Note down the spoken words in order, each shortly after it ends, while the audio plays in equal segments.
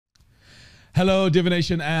Hello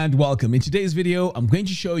Divination and welcome. In today's video, I'm going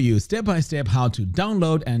to show you step by step how to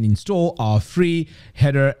download and install our free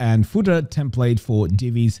header and footer template for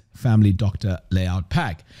Divi's Family Doctor Layout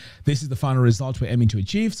Pack. This is the final result we're aiming to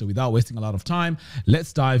achieve, so without wasting a lot of time,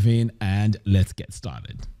 let's dive in and let's get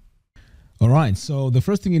started. All right, so the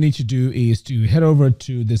first thing you need to do is to head over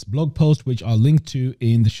to this blog post, which I'll link to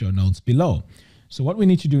in the show notes below. So what we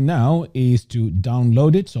need to do now is to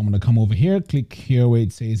download it. So I'm going to come over here, click here where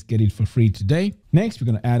it says get it for free today. Next, we're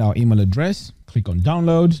going to add our email address, click on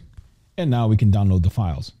download, and now we can download the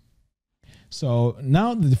files. So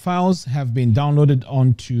now the files have been downloaded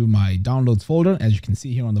onto my downloads folder, as you can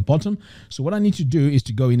see here on the bottom. So what I need to do is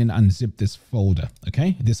to go in and unzip this folder,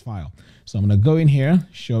 okay, this file. So I'm going to go in here,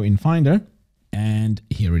 show in Finder, and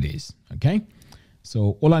here it is, okay.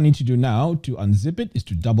 So all I need to do now to unzip it is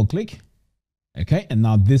to double click. Okay, and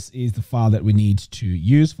now this is the file that we need to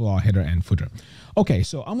use for our header and footer. Okay,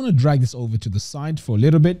 so I'm going to drag this over to the side for a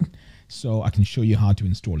little bit so I can show you how to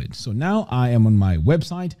install it. So now I am on my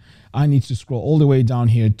website. I need to scroll all the way down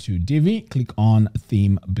here to Divi, click on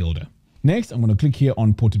Theme Builder. Next, I'm going to click here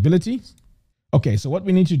on Portability. Okay, so what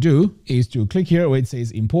we need to do is to click here where it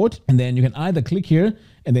says import, and then you can either click here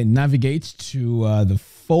and then navigate to the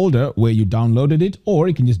folder where you downloaded it, or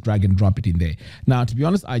you can just drag and drop it in there. Now, to be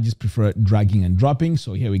honest, I just prefer dragging and dropping.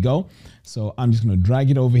 So here we go. So I'm just going to drag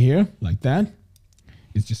it over here like that.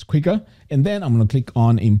 It's just quicker. And then I'm going to click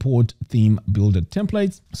on Import Theme Builder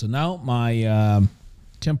Templates. So now my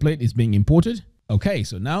template is being imported. Okay,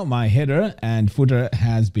 so now my header and footer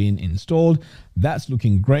has been installed. That's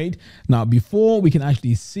looking great. Now, before we can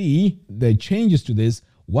actually see the changes to this,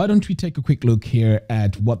 why don't we take a quick look here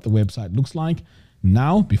at what the website looks like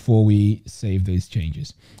now before we save these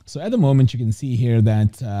changes. So at the moment, you can see here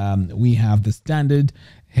that we have the standard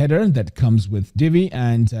header that comes with Divi,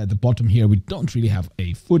 and at the bottom here, we don't really have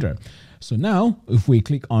a footer. So now if we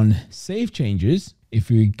click on Save Changes, if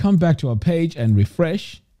we come back to our page and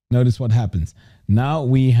refresh, notice what happens. Now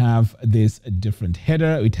we have this different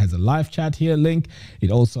header. It has a live chat here link.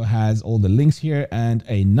 It also has all the links here and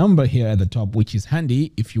a number here at the top, which is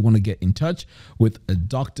handy if you want to get in touch with a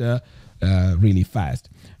doctor really fast.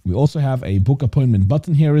 We also have a book appointment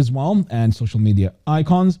button here as well, and social media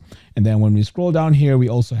icons. And then when we scroll down here, we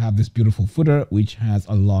also have this beautiful footer, which has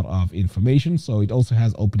a lot of information. So it also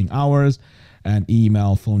has opening hours and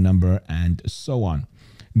email, phone number, and so on.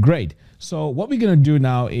 Great. So what we're going to do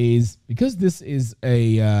now is, because this is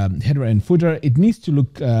a header and footer, it needs to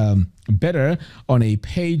look better on a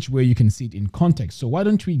page where you can see it in context. So why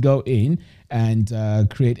don't we go in and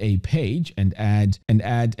create a page and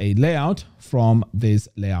add a layout from this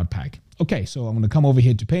layout pack. Okay, so I'm going to come over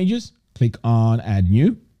here to Pages, click on Add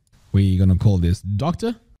New. We're going to call this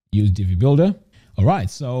Doctor, use Divi Builder. All right,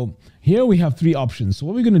 so here we have three options. So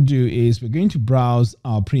what we're going to do is we're going to browse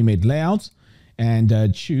our pre-made layouts and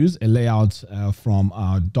choose a layout from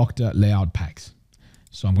our Doctor layout packs.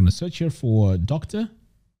 So I'm going to search here for Doctor,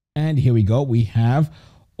 and here we go. We have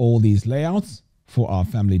all these layouts for our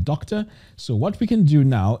Family Doctor. So what we can do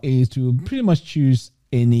now is to pretty much choose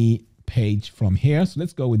any page from here. So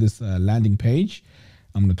let's go with this landing page.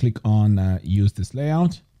 I'm going to click on use this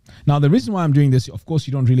layout. Now, the reason why I'm doing this, of course,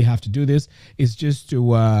 you don't really have to do this, is just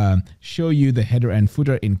to show you the header and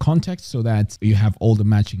footer in context so that you have all the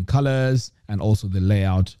matching colors and also the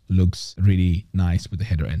layout looks really nice with the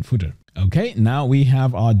header and footer. Okay, now we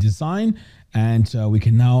have our design, and we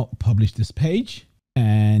can now publish this page,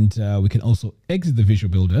 and we can also exit the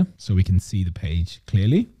visual builder so we can see the page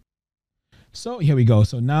clearly. So here we go.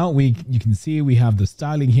 So now you can see we have the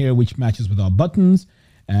styling here, which matches with our buttons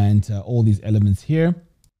and all these elements here.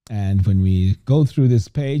 And when we go through this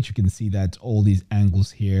page, you can see that all these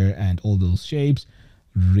angles here and all those shapes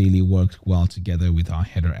really work well together with our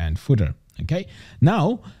header and footer. Okay,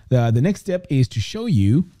 now the next step is to show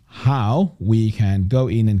you how we can go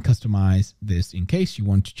in and customize this in case you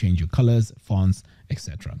want to change your colors, fonts,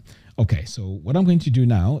 etc. Okay, so what I'm going to do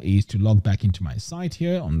now is to log back into my site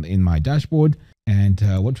here in my dashboard. And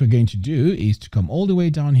what we're going to do is to come all the way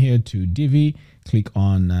down here to Divi, click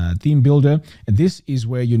on Theme Builder, and this is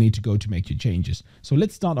where you need to go to make your changes. So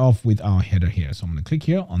let's start off with our header here. So I'm going to click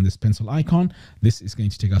here on this pencil icon. This is going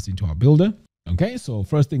to take us into our builder. Okay, so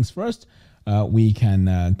first things first, we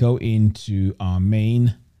can go into our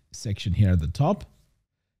main section here at the top.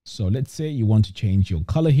 So let's say you want to change your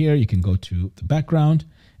color here. You can go to the background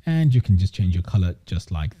and you can just change your color just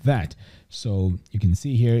like that. So you can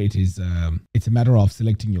see here it is it's a matter of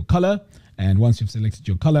selecting your color, and once you've selected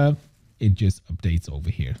your color, it just updates over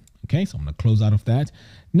here. Okay, so I'm going to close out of that.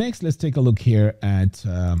 Next, let's take a look here at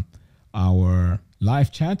our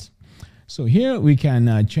live chat. So here we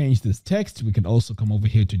can change this text. We can also come over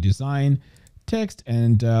here to design text,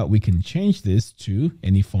 and we can change this to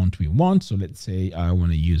any font we want. So let's say I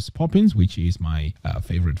want to use Poppins, which is my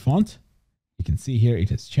favorite font. You can see here it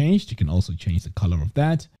has changed. You can also change the color of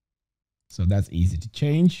that. So that's easy to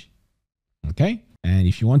change. Okay. And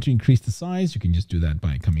if you want to increase the size, you can just do that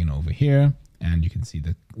by coming over here, and you can see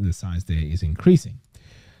that the size there is increasing.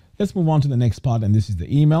 Let's move on to the next part, and this is the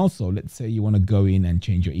email. So let's say you want to go in and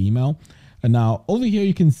change your email. And now over here,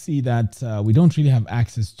 you can see that we don't really have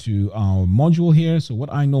access to our module here. So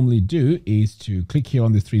what I normally do is to click here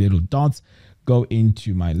on the three little dots, go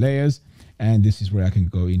into my layers, and this is where I can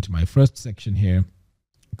go into my first section here,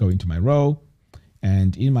 go into my row,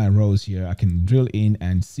 and in my rows here, I can drill in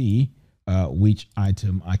and see which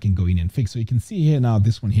item I can go in and fix. So you can see here now,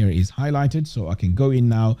 this one here is highlighted. So I can go in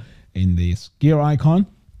now in this gear icon,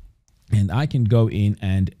 and I can go in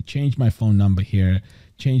and change my phone number here,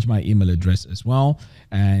 change my email address as well.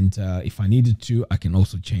 And if I needed to, I can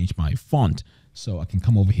also change my font. So I can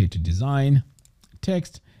come over here to design,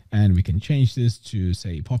 text, and we can change this to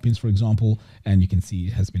say Poppins, for example, and you can see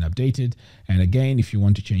it has been updated. And again, if you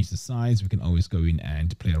want to change the size, we can always go in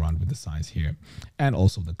and play around with the size here, and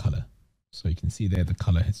also the color. So you can see there the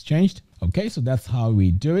color has changed. Okay, so that's how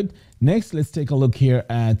we do it. Next, let's take a look here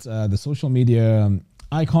at the social media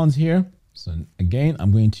icons here. So again,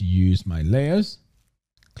 I'm going to use my layers,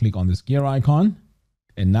 click on this gear icon,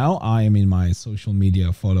 and now I am in my social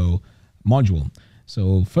media follow module.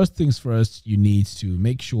 So first things first, you need to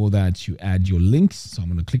make sure that you add your links. So I'm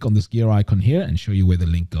going to click on this gear icon here and show you where the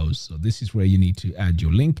link goes. So this is where you need to add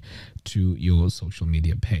your link to your social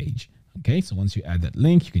media page. Okay, so once you add that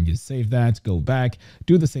link, you can just save that, go back,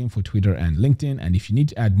 do the same for Twitter and LinkedIn. And if you need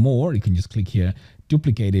to add more, you can just click here,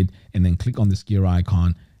 duplicate it, and then click on this gear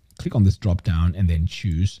icon, click on this drop down, and then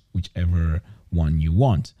choose whichever one you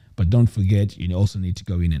want. But don't forget, you also need to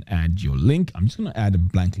go in and add your link. I'm just going to add a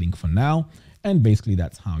blank link for now. And basically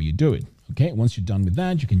that's how you do it. Okay, once you're done with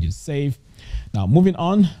that, you can just save. Now moving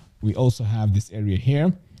on, we also have this area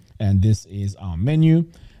here, and this is our menu.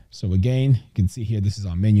 So again, you can see here, this is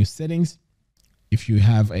our menu settings. If you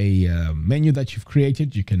have a menu that you've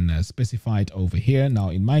created, you can specify it over here. Now,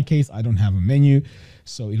 in my case, I don't have a menu,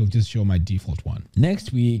 so it'll just show my default one.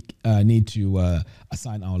 Next, we need to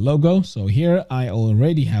assign our logo. So here, I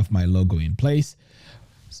already have my logo in place,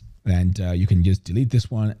 and you can just delete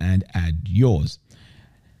this one and add yours.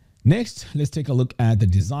 Next, let's take a look at the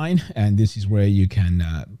design, and this is where you can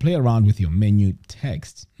play around with your menu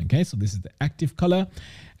text. Okay, so this is the active color,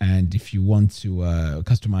 and if you want to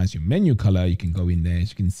customize your menu color, you can go in there.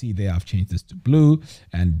 As you can see there, I've changed this to blue,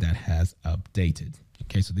 and that has updated.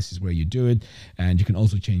 Okay, so this is where you do it, and you can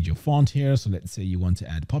also change your font here. So let's say you want to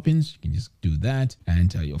add Poppins, you can just do that,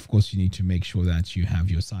 and of course you need to make sure that you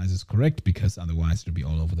have your sizes correct, because otherwise it'll be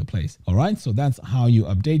all over the place. All right, so that's how you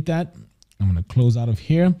update that. I'm going to close out of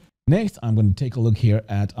here. Next, I'm going to take a look here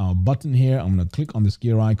at our button here. I'm going to click on this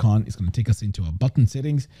gear icon. It's going to take us into our button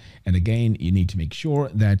settings. And again, you need to make sure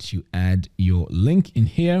that you add your link in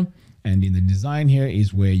here. And in the design here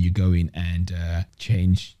is where you go in and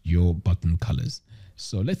change your button colors.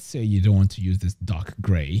 So let's say you don't want to use this dark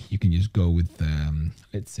gray. You can just go with,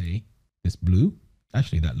 let's say, this blue.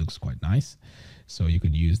 Actually, that looks quite nice. So you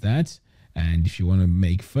could use that. And if you want to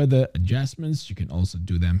make further adjustments, you can also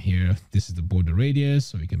do them here. This is the border radius,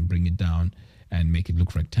 so you can bring it down and make it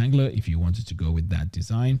look rectangular. If you wanted to go with that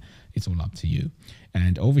design, it's all up to you.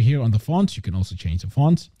 And over here on the font, you can also change the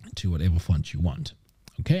font to whatever font you want.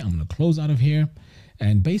 Okay, I'm going to close out of here.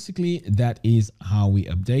 And basically, that is how we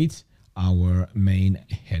update our main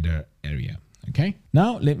header area. Okay,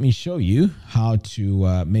 now let me show you how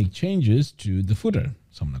to make changes to the footer.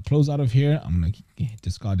 So I'm going to close out of here. I'm going to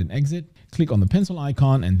discard and exit, click on the pencil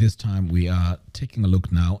icon, and this time we are taking a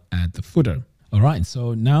look now at the footer. All right,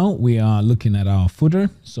 so now we are looking at our footer.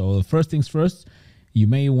 So first things first, you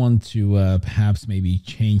may want to perhaps maybe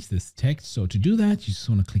change this text. So to do that, you just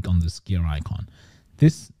want to click on this gear icon.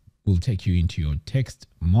 This will take you into your text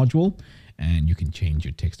module, and you can change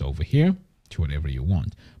your text over here to whatever you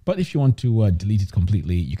want. But if you want to delete it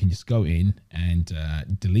completely, you can just go in and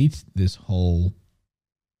delete this whole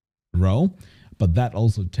row, but that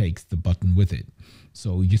also takes the button with it.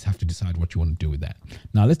 So you just have to decide what you want to do with that.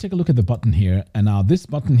 Now let's take a look at the button here. And now this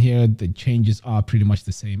button here, the changes are pretty much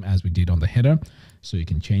the same as we did on the header. So you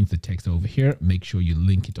can change the text over here. Make sure you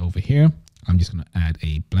link it over here. I'm just going to add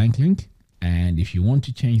a blank link. And if you want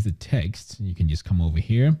to change the text, you can just come over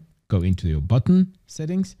here, go into your button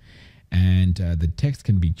settings, and the text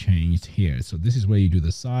can be changed here. So this is where you do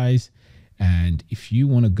the size. And if you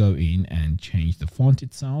want to go in and change the font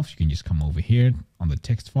itself, you can just come over here on the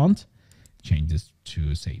text font, change this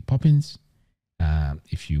to say Poppins.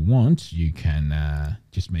 If you want, you can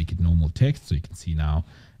just make it normal text. So you can see now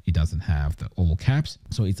it doesn't have the all caps.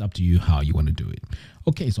 So it's up to you how you want to do it.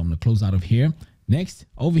 Okay, so I'm going to close out of here. Next,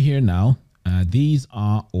 over here now, these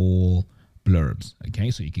are all blurbs. Okay,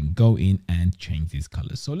 so you can go in and change these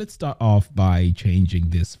colors. So let's start off by changing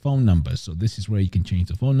this phone number. So this is where you can change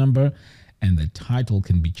the phone number, and the title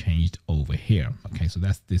can be changed over here. Okay, so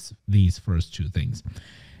that's these first two things.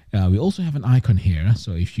 We also have an icon here.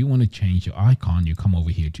 So if you want to change your icon, you come over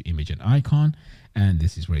here to image and icon, and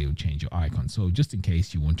this is where you'll change your icon. So just in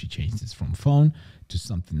case you want to change this from phone to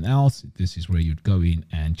something else, this is where you'd go in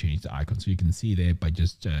and change the icon. So you can see there by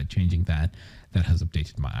just changing that has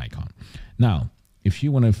updated my icon. Now, if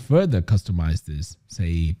you want to further customize this,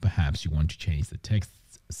 say perhaps you want to change the text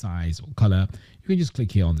size or color, you can just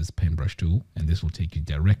click here on this paintbrush tool, and this will take you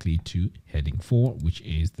directly to heading 4, which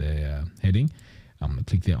is the heading. I'm going to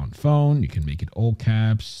click there on phone. You can make it all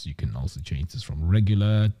caps. You can also change this from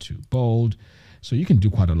regular to bold. So you can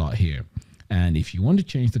do quite a lot here. And if you want to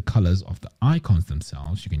change the colors of the icons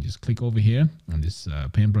themselves, you can just click over here on this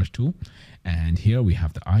paintbrush tool. And here we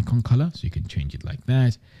have the icon color. So you can change it like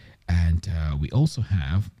that. And we also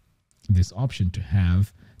have this option to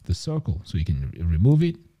have the circle. So you can remove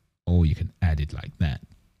it or you can add it like that.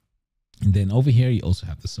 And then over here, you also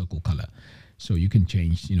have the circle color. So you can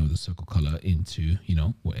change, the circle color into,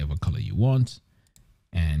 whatever color you want.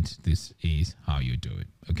 And this is how you do it.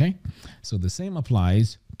 Okay. So the same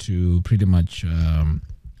applies to pretty much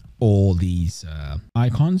all these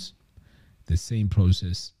icons. The same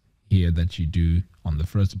process here that you do on the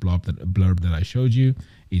first blurb that I showed you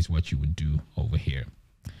is what you would do over here.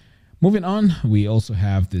 Moving on, we also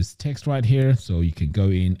have this text right here. So you can go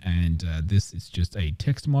in and this is just a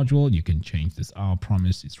text module. You can change this "Our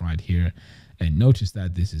promise." It's right here. And notice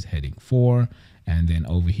that this is heading 4. And then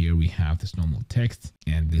over here, we have this normal text,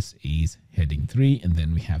 and this is heading 3. And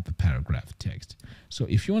then we have the paragraph text. So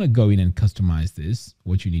if you want to go in and customize this,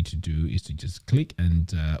 what you need to do is to just click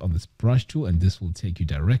and on this brush tool, and this will take you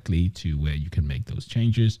directly to where you can make those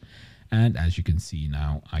changes. And as you can see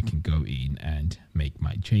now, I can go in and make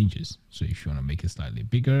my changes. So if you want to make it slightly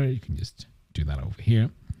bigger, you can just do that over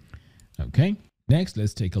here. Okay. Next,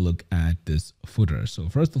 let's take a look at this footer. So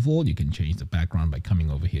first of all, you can change the background by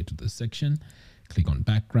coming over here to this section, click on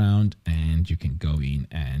background, and you can go in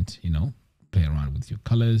and, play around with your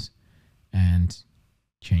colors and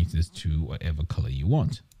change this to whatever color you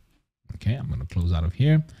want. Okay, I'm going to close out of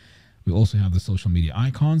here. We also have the social media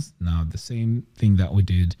icons. Now, the same thing that we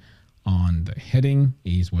did on the heading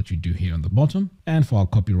is what you do here on the bottom. And for our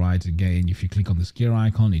copyright, again, if you click on this gear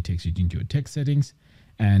icon, it takes you into your text settings.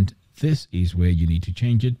 And this is where you need to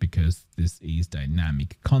change it because this is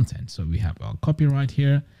dynamic content. So we have our copyright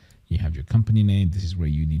here. You have your company name. This is where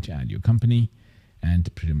you need to add your company,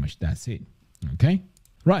 and pretty much that's it. Okay.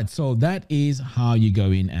 Right. So that is how you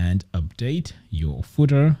go in and update your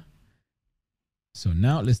footer. So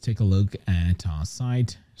now let's take a look at our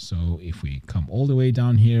site. So if we come all the way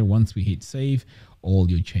down here, once we hit save, all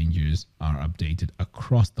your changes are updated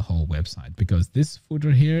across the whole website, because this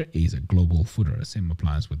footer here is a global footer. Same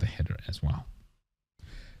applies with the header as well.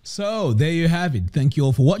 So there you have it. Thank you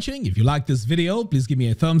all for watching. If you like this video, please give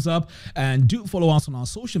me a thumbs up and do follow us on our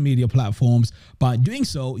social media platforms. By doing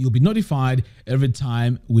so, you'll be notified every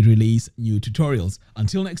time we release new tutorials.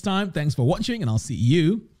 Until next time, thanks for watching, and I'll see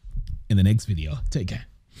you in the next video. Take care.